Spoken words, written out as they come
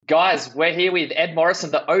Guys, we're here with Ed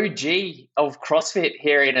Morrison, the OG of CrossFit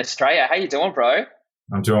here in Australia. How you doing, bro?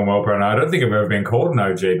 I'm doing well, Bruno. I don't think I've ever been called an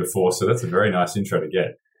OG before, so that's a very nice intro to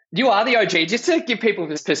get. You are the OG, just to give people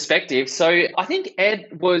this perspective. So I think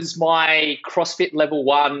Ed was my CrossFit level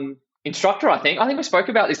 1 instructor, I think. We spoke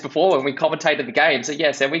about this before when we commentated the games. So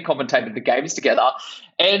yes, and we commentated the games together.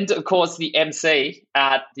 And of course, the MC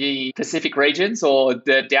at the Pacific regions or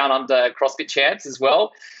the Down Under CrossFit champs as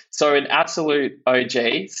well. So an absolute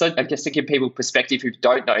OG. So I guess to give people perspective who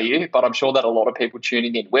don't know you, but I'm sure that a lot of people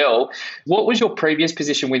tuning in will. What was your previous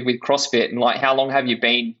position with CrossFit, and like how long have you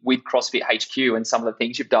been with CrossFit HQ and some of the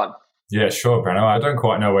things you've done? Yeah, sure, Bruno. I don't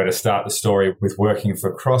quite know where to start the story with working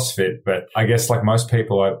for CrossFit, but I guess like most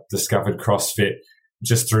people, I discovered CrossFit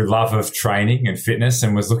just through love of training and fitness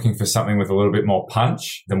and was looking for something with a little bit more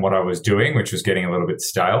punch than what I was doing, which was getting a little bit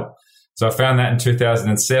stale. So I found that in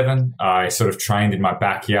 2007. I sort of trained in my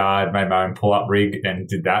backyard, made my own pull-up rig and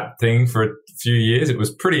did that thing for a few years. It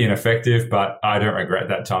was pretty ineffective, but I don't regret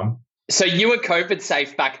that time. So you were COVID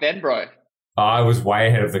safe back then, bro? I was way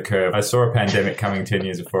ahead of the curve. I saw a pandemic coming 10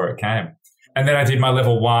 years before it came. And then I did my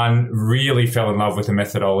level 1, really fell in love with the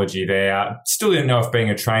methodology there. Still didn't know if being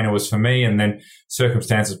a trainer was for me. And then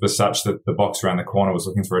circumstances were such that the box around the corner was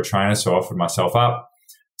looking for a trainer. So I offered myself up.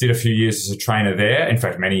 Did a few years as a trainer there, in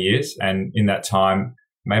fact, many years. And in that time,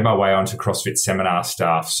 made my way onto CrossFit seminar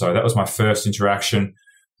staff. So that was my first interaction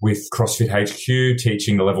with CrossFit HQ,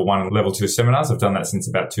 teaching the level 1 and level 2 seminars. I've done that since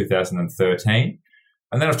about 2013.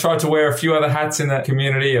 And then I've tried to wear a few other hats in that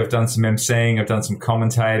community. I've done some emceeing. I've done some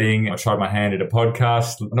commentating. I've tried my hand at a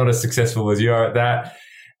podcast. Not as successful as you are at that.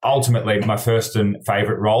 Ultimately, my first and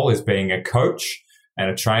favorite role is being a coach and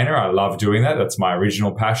a trainer. I love doing that. That's my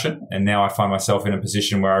original passion. And now I find myself in a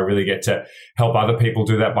position where I really get to help other people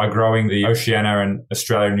do that by growing the Oceania and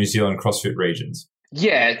Australia and New Zealand CrossFit regions.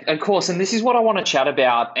 Yeah, of course. And this is what I want to chat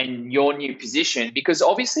about in your new position, because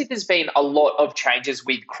obviously there's been a lot of changes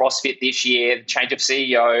with CrossFit this year, change of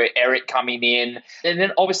CEO, Eric coming in, and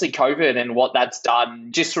then obviously COVID and what that's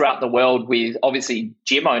done just throughout the world with obviously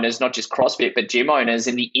gym owners, not just CrossFit, but gym owners,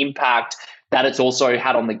 and the impact that it's also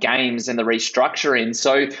had on the games and the restructuring.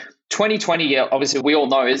 So 2020, obviously, we all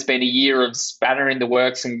know has been a year of spanner in the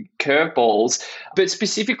works and curveballs, but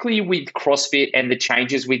specifically with CrossFit and the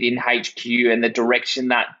changes within HQ and the direction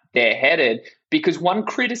that they're headed, because one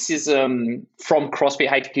criticism from CrossFit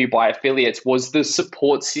HQ by affiliates was the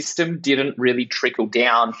support system didn't really trickle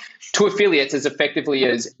down to affiliates as effectively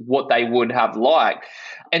as what they would have liked.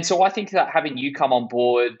 And so I think that having you come on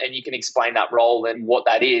board and you can explain that role and what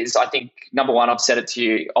that is, I think, number one, I've said it to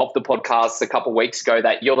you off the podcast a couple of weeks ago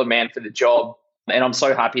that you're the man for the job. And I'm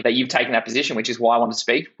so happy that you've taken that position, which is why I want to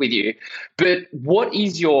speak with you. But what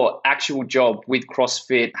is your actual job with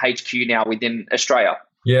CrossFit HQ now within Australia?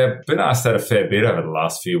 Yeah, been asked that a fair bit over the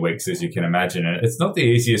last few weeks, as you can imagine. And it's not the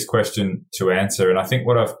easiest question to answer. And I think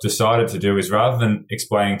what I've decided to do is rather than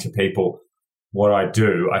explaining to people what I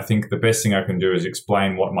do, I think the best thing I can do is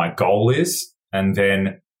explain what my goal is. And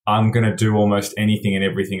then I'm going to do almost anything and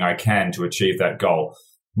everything I can to achieve that goal.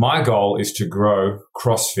 My goal is to grow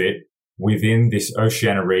CrossFit within this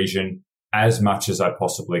Oceania region as much as I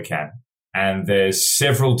possibly can. And there's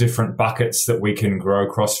several different buckets that we can grow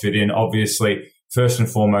CrossFit in. Obviously, first and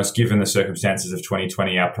foremost, given the circumstances of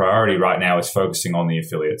 2020, our priority right now is focusing on the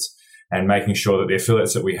affiliates and making sure that the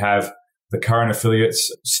affiliates that we have, the current affiliates,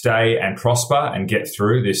 stay and prosper and get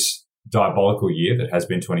through this diabolical year that has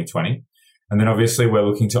been 2020. And then obviously we're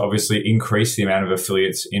looking to increase the amount of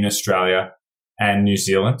affiliates in Australia and New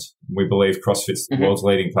Zealand. We believe CrossFit's the world's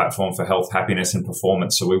leading platform for health, happiness and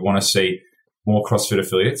performance. So we want to see more CrossFit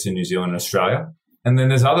affiliates in New Zealand and Australia. And then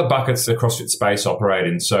there's other buckets that CrossFit Space operate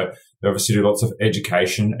in. So they obviously do lots of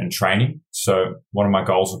education and training. So one of my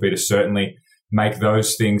goals would be to certainly make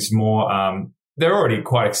those things more, they're already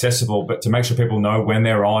quite accessible, but to make sure people know when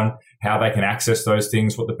they're on, how they can access those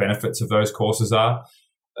things, what the benefits of those courses are.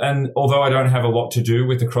 And although I don't have a lot to do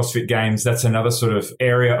with the CrossFit Games, that's another sort of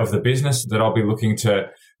area of the business that I'll be looking to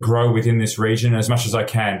grow within this region as much as I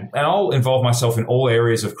can. And I'll involve myself in all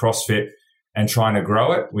areas of CrossFit and trying to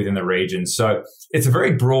grow it within the region. So it's a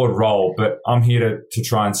very broad role, but I'm here to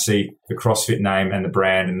try and see the CrossFit name and the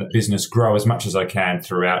brand and the business grow as much as I can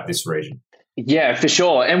throughout this region. Yeah, for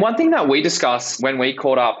sure. And one thing that we discussed when we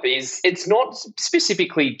caught up is it's not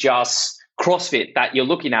specifically just CrossFit that you're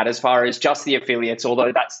looking at as far as just the affiliates,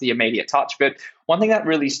 although that's the immediate touch. But one thing that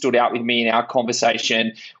really stood out with me in our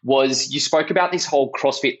conversation was you spoke about this whole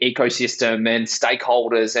CrossFit ecosystem and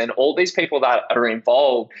stakeholders and all these people that are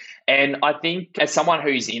involved. And I think as someone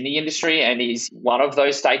who's in the industry and is one of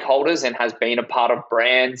those stakeholders and has been a part of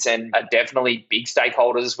brands and are definitely big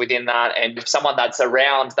stakeholders within that, and someone that's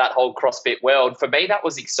around that whole CrossFit world, for me, that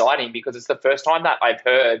was exciting because it's the first time that I've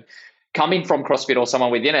heard coming from CrossFit or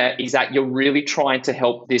someone within it is that you're really trying to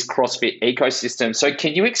help this CrossFit ecosystem. So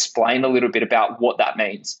can you explain a little bit about what that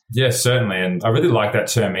means? Yes, certainly. And I really like that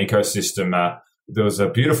term ecosystem. There was a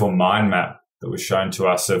beautiful mind map that was shown to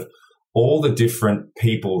us of all the different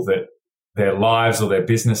people that their lives or their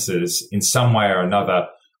businesses in some way or another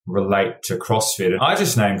relate to CrossFit. And I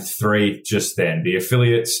just named 3 just then: the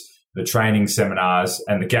affiliates, the training seminars,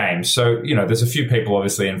 and the games. So, there's a few people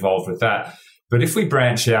obviously involved with that. But if we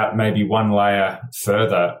branch out maybe one layer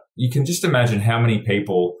further, you can just imagine how many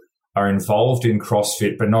people are involved in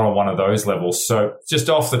CrossFit, but not on one of those levels. So just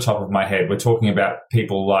off the top of my head, we're talking about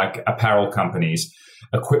people like apparel companies,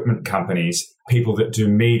 equipment companies, people that do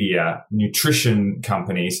media, nutrition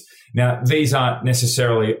companies. Now, these aren't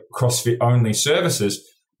necessarily CrossFit only services,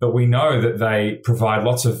 but we know that they provide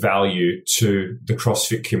lots of value to the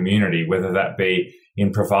CrossFit community, whether that be in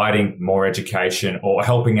providing more education or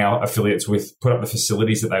helping our affiliates with put up the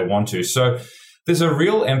facilities that they want to. So there's a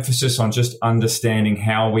real emphasis on just understanding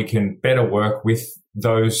how we can better work with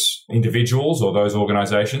those individuals or those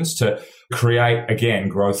organizations to create, again,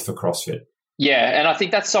 growth for CrossFit. Yeah, and I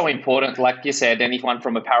think that's so important. Like you said, anyone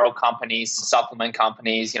from apparel companies, supplement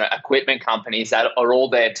companies, equipment companies that are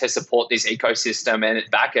all there to support this ecosystem and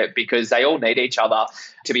back it because they all need each other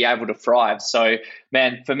to be able to thrive. So,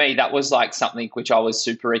 man, for me, that was like something which I was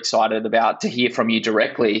super excited about to hear from you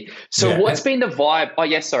directly. So what's been the vibe? Oh,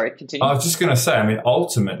 yes, sorry, continue. I was just going to say,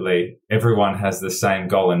 ultimately, everyone has the same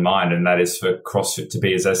goal in mind, and that is for CrossFit to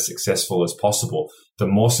be as successful as possible. The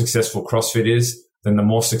more successful CrossFit is, then the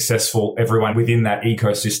more successful everyone within that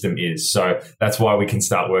ecosystem is. So that's why we can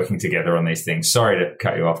start working together on these things. Sorry to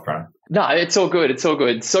cut you off, Brian. No, it's all good. It's all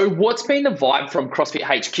good. So what's been the vibe from CrossFit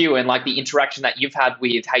HQ and like the interaction that you've had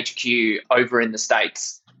with HQ over in the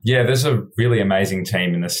States? Yeah, there's a really amazing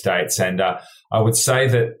team in the States. And I would say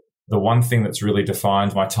that the one thing that's really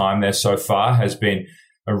defined my time there so far has been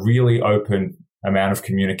a really open amount of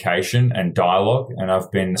communication and dialogue. And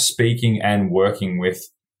I've been speaking and working with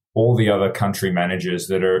all the other country managers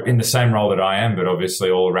that are in the same role that I am, but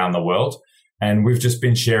obviously all around the world. And we've just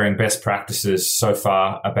been sharing best practices so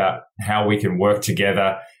far about how we can work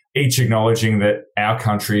together, each acknowledging that our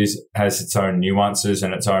country has its own nuances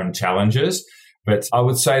and its own challenges. But I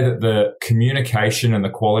would say that the communication and the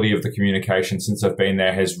quality of the communication since I've been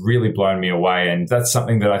there has really blown me away. And that's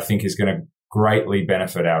something that I think is going to greatly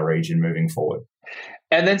benefit our region moving forward.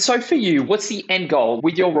 And then, so for you, what's the end goal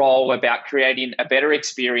with your role about creating a better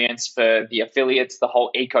experience for the affiliates, the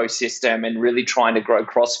whole ecosystem, and really trying to grow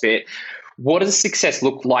CrossFit? What does success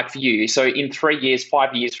look like for you? So in 3 years,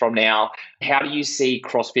 5 years from now, how do you see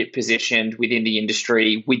CrossFit positioned within the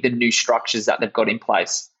industry with the new structures that they've got in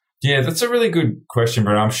place? Yeah, that's a really good question,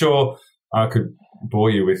 Brent. I'm sure I could bore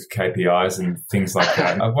you with KPIs and things like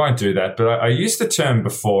that. I won't do that, but I used the term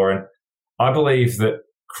before, and I believe that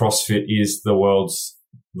CrossFit is the world's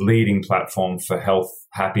leading platform for health,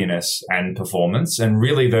 happiness, and performance. And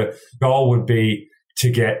really the goal would be to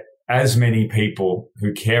get as many people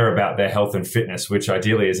who care about their health and fitness, which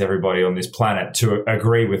ideally is everybody on this planet, to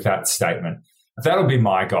agree with that statement. That'll be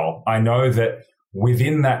my goal. I know that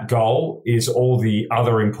within that goal is all the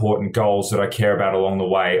other important goals that I care about along the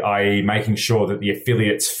way, i.e. making sure that the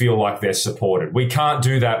affiliates feel like they're supported. We can't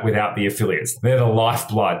do that without the affiliates. They're the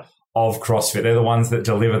lifeblood of CrossFit. They're the ones that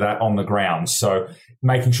deliver that on the ground. So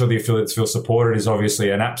making sure the affiliates feel supported is obviously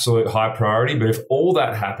an absolute high priority. But if all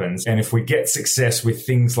that happens, and if we get success with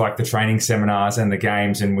things like the training seminars and the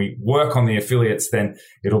games, and we work on the affiliates, then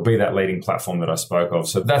it'll be that leading platform that I spoke of.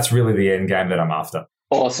 So that's really the end game that I'm after.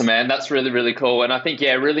 Awesome, man. That's really, really cool. And I think,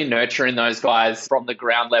 really nurturing those guys from the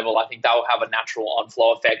ground level, I think that will have a natural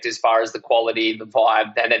on-flow effect as far as the quality, the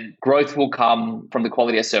vibe, and then growth will come from the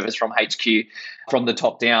quality of service from HQ, from the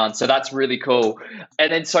top down. So that's really cool.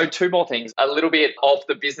 And then, so 2 more things, a little bit off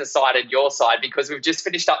the business side and your side, because we've just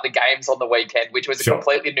finished up the games on the weekend, which was a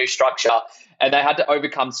completely new structure. And they had to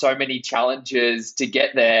overcome so many challenges to get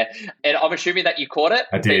there. And I'm assuming that you caught it.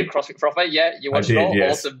 I did. CrossFit Profit. Yeah, you watched it all.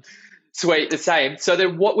 Yes. Awesome. Sweet, the same. So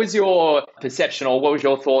then what was your perception or what was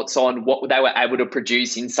your thoughts on what they were able to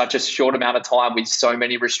produce in such a short amount of time with so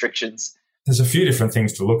many restrictions? There's a few different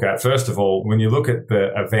things to look at. First of all, when you look at the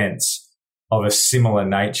events of a similar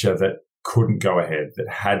nature that couldn't go ahead, that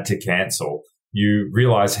had to cancel, you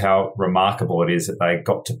realize how remarkable it is that they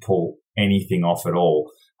got to pull anything off at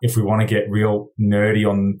all. If we want to get real nerdy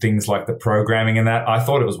on things like the programming and that, I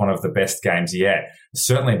thought it was one of the best games yet.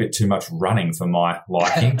 Certainly a bit too much running for my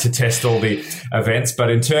liking to test all the events. But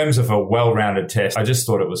in terms of a well-rounded test, I just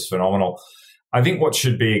thought it was phenomenal. I think what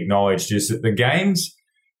should be acknowledged is that the games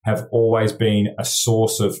have always been a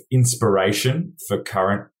source of inspiration for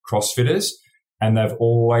current CrossFitters, and they've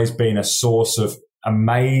always been a source of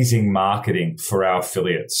amazing marketing for our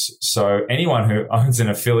affiliates. So anyone who owns an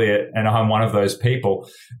affiliate, and I'm one of those people,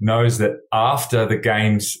 knows that after the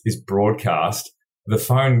games is broadcast, the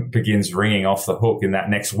phone begins ringing off the hook in that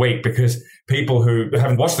next week, because people who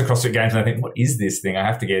haven't watched the CrossFit Games and they think, what is this thing? I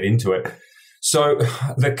have to get into it. So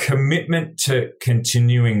the commitment to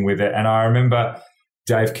continuing with it. And I remember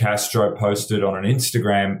Dave Castro posted on an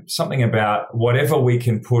Instagram something about whatever we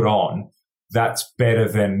can put on, that's better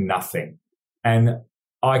than nothing. And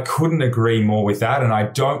I couldn't agree more with that. And I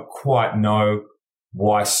don't quite know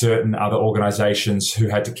why certain other organizations who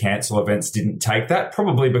had to cancel events didn't take that,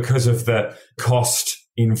 probably because of the cost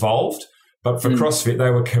involved. But for CrossFit,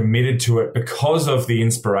 they were committed to it because of the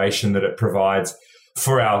inspiration that it provides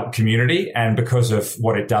for our community and because of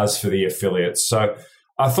what it does for the affiliates. So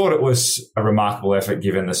I thought it was a remarkable effort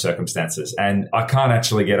given the circumstances. And I can't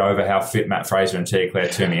actually get over how fit Matt Fraser and Tia Claire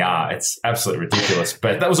Toomey are. It's absolutely ridiculous.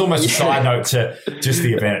 But that was almost a side note to just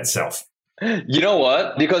the event itself. You know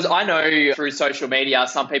what? Because I know through social media,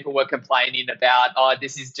 some people were complaining about, oh,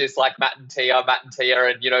 this is just like Matt and Tia,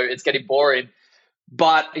 and, it's getting boring.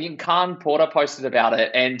 But Khan Porter posted about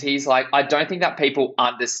it, and he's like, I don't think that people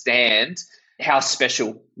understand how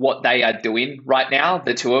special what they are doing right now,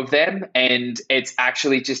 the two of them. And it's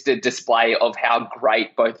actually just a display of how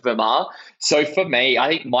great both of them are. So for me, I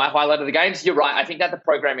think my highlight of the games, you're right. I think that the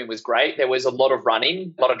programming was great. There was a lot of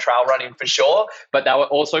running, a lot of trail running for sure, but they were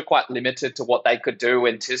also quite limited to what they could do,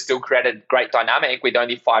 and to still create a great dynamic with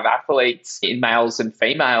only 5 athletes in males and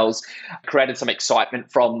females, created some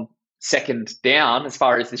excitement from second down as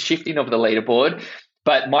far as the shifting of the leaderboard.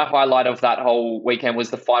 But my highlight of that whole weekend was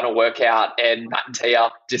the final workout, and Matt and Tia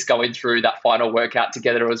just going through that final workout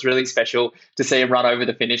together. It was really special to see them run over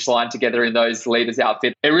the finish line together in those leaders'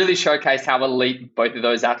 outfits. It really showcased how elite both of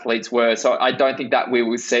those athletes were. So I don't think that we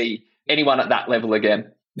will see anyone at that level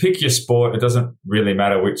again. Pick your sport. It doesn't really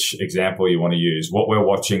matter which example you want to use. What we're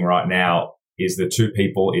watching right now is the two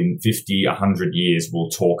people in 50, 100 years will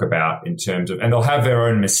talk about in terms of, and they'll have their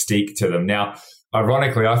own mystique to them. Now,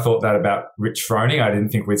 ironically, I thought that about Rich Froning. I didn't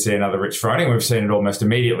think we'd see another Rich Froning. We've seen it almost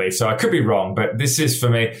immediately. So I could be wrong, but this is for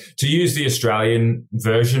me to use the Australian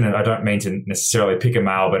version. And I don't mean to necessarily pick a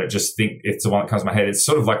male, but I just think it's the one that comes to my head. It's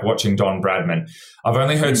sort of like watching Don Bradman. I've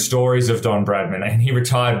only heard stories of Don Bradman, and he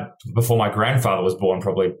retired before my grandfather was born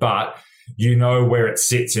probably, but you know where it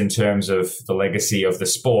sits in terms of the legacy of the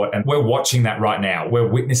sport. And we're watching that right now. We're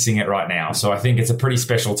witnessing it right now. So I think it's a pretty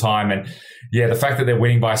special time. And yeah, the fact that they're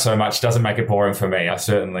winning by so much doesn't make it boring for me. I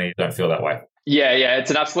certainly don't feel that way. Yeah,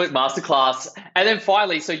 it's an absolute masterclass. And then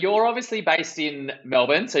finally, so you're obviously based in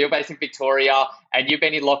Melbourne. So you're based in Victoria, and you've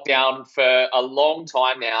been in lockdown for a long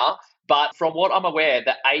time now. But from what I'm aware,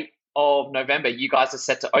 the 8th of November, you guys are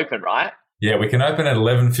set to open, right? Yeah, we can open at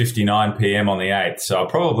 11:59 p.m. on the 8th. So I'll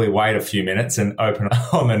probably wait a few minutes and open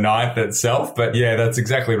on the 9th itself. But yeah, that's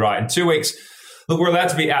exactly right. In 2 weeks, look, we're allowed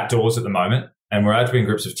to be outdoors at the moment, and we're allowed to be in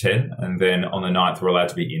groups of 10. And then on the 9th, we're allowed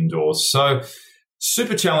to be indoors. So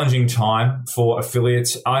super challenging time for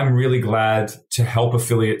affiliates. I'm really glad to help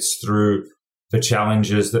affiliates through the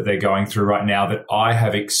challenges that they're going through right now, that I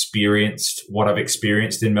have experienced what I've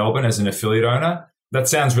experienced in Melbourne as an affiliate owner. That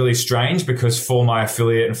sounds really strange, because for my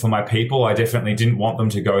affiliate and for my people, I definitely didn't want them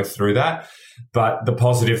to go through that. But the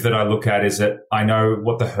positive that I look at is that I know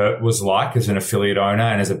what the hurt was like as an affiliate owner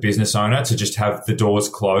and as a business owner to just have the doors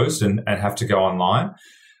closed and have to go online.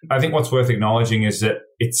 I think what's worth acknowledging is that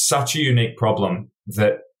it's such a unique problem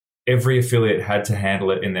that every affiliate had to handle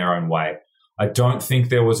it in their own way. I don't think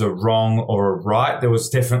there was a wrong or a right. There was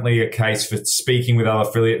definitely a case for speaking with other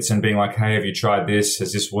affiliates and being like, hey, have you tried this?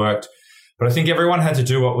 Has this worked? But I think everyone had to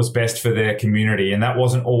do what was best for their community, and that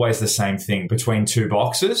wasn't always the same thing between two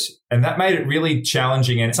boxes. And that made it really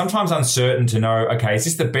challenging and sometimes uncertain to know, okay, is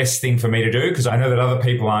this the best thing for me to do? Because I know that other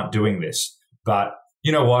people aren't doing this. But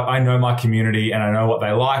you know what? I know my community and I know what they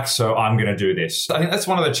like, so I'm going to do this. I think that's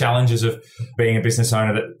one of the challenges of being a business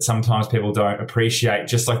owner that sometimes people don't appreciate,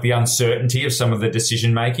 just like the uncertainty of some of the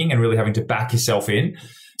decision making and really having to back yourself in.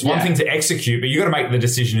 It's one thing to execute, but you've got to make the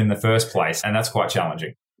decision in the first place, and that's quite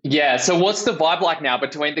challenging. Yeah. So what's the vibe like now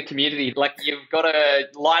between the community? Like you've got a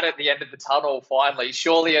light at the end of the tunnel finally.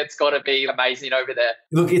 Surely it's got to be amazing over there.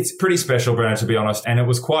 Look, it's pretty special, Brenna, to be honest. And it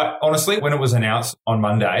was quite, honestly, when it was announced on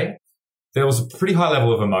Monday, there was a pretty high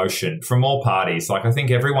level of emotion from all parties. Like I think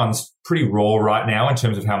everyone's pretty raw right now in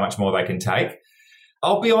terms of how much more they can take.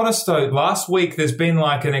 I'll be honest though, last week there's been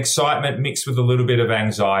like an excitement mixed with a little bit of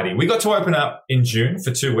anxiety. We got to open up in June for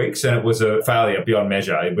 2 weeks and it was a failure beyond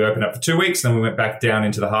measure. We opened up for 2 weeks and then we went back down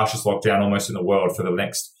into the harshest lockdown almost in the world for the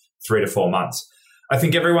next 3 to 4 months. I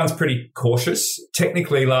think everyone's pretty cautious.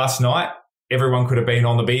 Technically last night, everyone could have been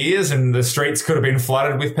on the beers and the streets could have been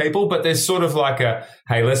flooded with people, but there's sort of like a,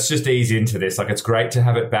 hey, let's just ease into this. Like it's great to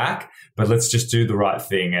have it back, but let's just do the right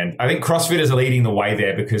thing. And I think CrossFit is leading the way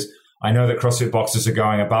there because I know that CrossFit boxes are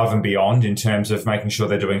going above and beyond in terms of making sure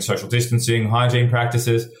they're doing social distancing, hygiene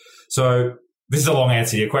practices. So this is a long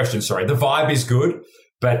answer to your question. Sorry. The vibe is good,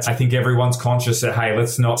 but I think everyone's conscious that, hey,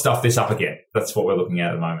 let's not stuff this up again. That's what we're looking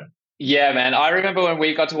at the moment. Yeah, man. I remember when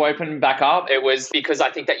we got to open back up, it was because I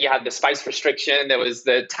think that you had the space restriction. There was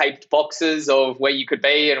the taped boxes of where you could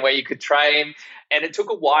be and where you could train. And it took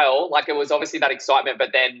a while. Like it was obviously that excitement, but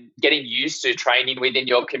then getting used to training within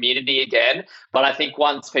your community again. But I think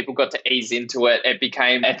once people got to ease into it, it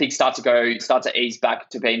became, I think, start to ease back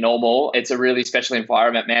to be normal. It's a really special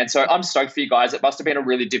environment, man. So I'm stoked for you guys. It must have been a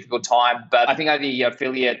really difficult time, but I think the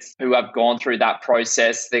affiliates who have gone through that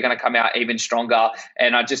process, they're going to come out even stronger.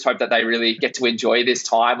 And I just hope that they really get to enjoy this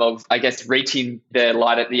time of, I guess, reaching the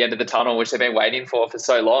light at the end of the tunnel, which they've been waiting for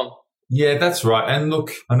so long. Yeah, that's right. And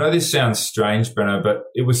look, I know this sounds strange, Brenno, but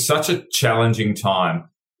it was such a challenging time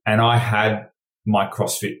and I had my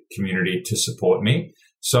CrossFit community to support me.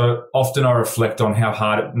 So often I reflect on how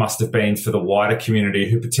hard it must have been for the wider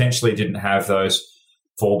community who potentially didn't have those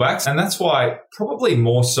fallbacks. And that's why probably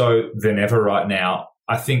more so than ever right now,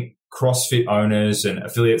 I think CrossFit owners and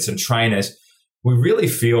affiliates and trainers, we really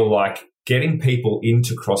feel like getting people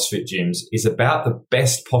into CrossFit gyms is about the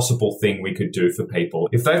best possible thing we could do for people.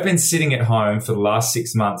 If they've been sitting at home for the last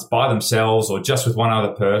 6 months by themselves or just with one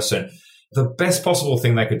other person, the best possible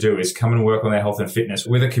thing they could do is come and work on their health and fitness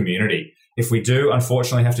with a community. If we do,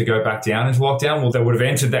 unfortunately, have to go back down into lockdown, well, they would have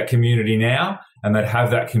entered that community now and they'd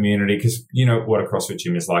have that community because you know what a CrossFit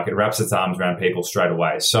gym is like. It wraps its arms around people straight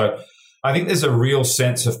away. So I think there's a real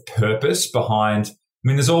sense of purpose behind. I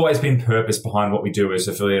mean, there's always been purpose behind what we do as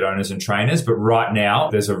affiliate owners and trainers, but right now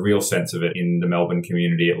there's a real sense of it in the Melbourne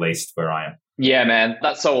community, at least where I am. Yeah, man,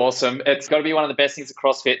 that's so awesome. It's got to be one of the best things of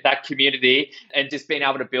CrossFit, that community and just being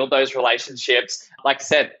able to build those relationships. Like I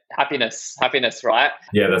said, happiness, right?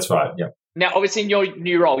 Yeah, that's right. Yeah. Now, obviously in your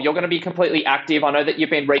new role, you're going to be completely active. I know that you've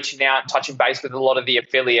been reaching out and touching base with a lot of the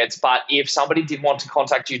affiliates, but if somebody did want to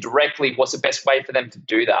contact you directly, what's the best way for them to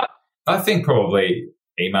do that? I think probably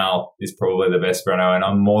email is probably the best, Bruno, and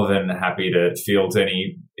I'm more than happy to field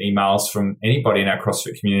any emails from anybody in our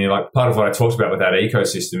CrossFit community. Like part of what I talked about with that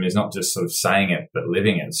ecosystem is not just sort of saying it, but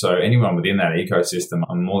living it. So anyone within that ecosystem,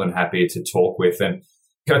 I'm more than happy to talk with. And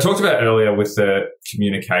I talked about earlier with the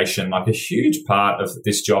communication, like a huge part of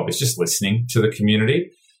this job is just listening to the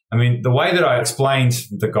community. I mean, the way that I explained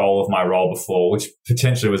the goal of my role before, which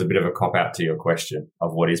potentially was a bit of a cop-out to your question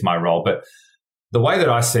of what is my role, but the way that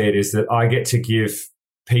I see it is that I get to give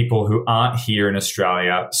people who aren't here in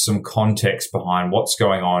Australia some context behind what's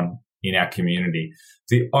going on in our community.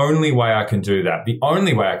 The only way I can do that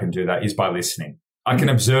is by listening. I can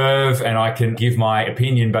observe and I can give my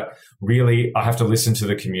opinion, but really I have to listen to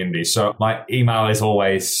the community. So my email is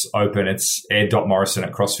always open. It's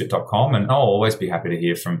ed.morrison@crossfit.com, and I'll always be happy to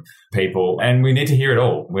hear from people. And we need to hear it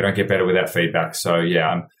all. We don't get better without feedback. So yeah,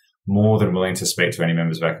 I'm more than willing to speak to any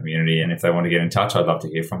members of our community. And if they want to get in touch, I'd love to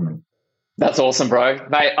hear from them. That's awesome, bro.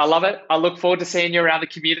 Mate, I love it. I look forward to seeing you around the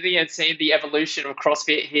community and seeing the evolution of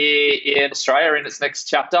CrossFit here in Australia in its next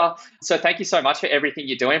chapter. So thank you so much for everything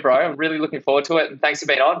you're doing, bro. I'm really looking forward to it. And thanks for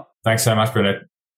being on. Thanks so much, Brendan.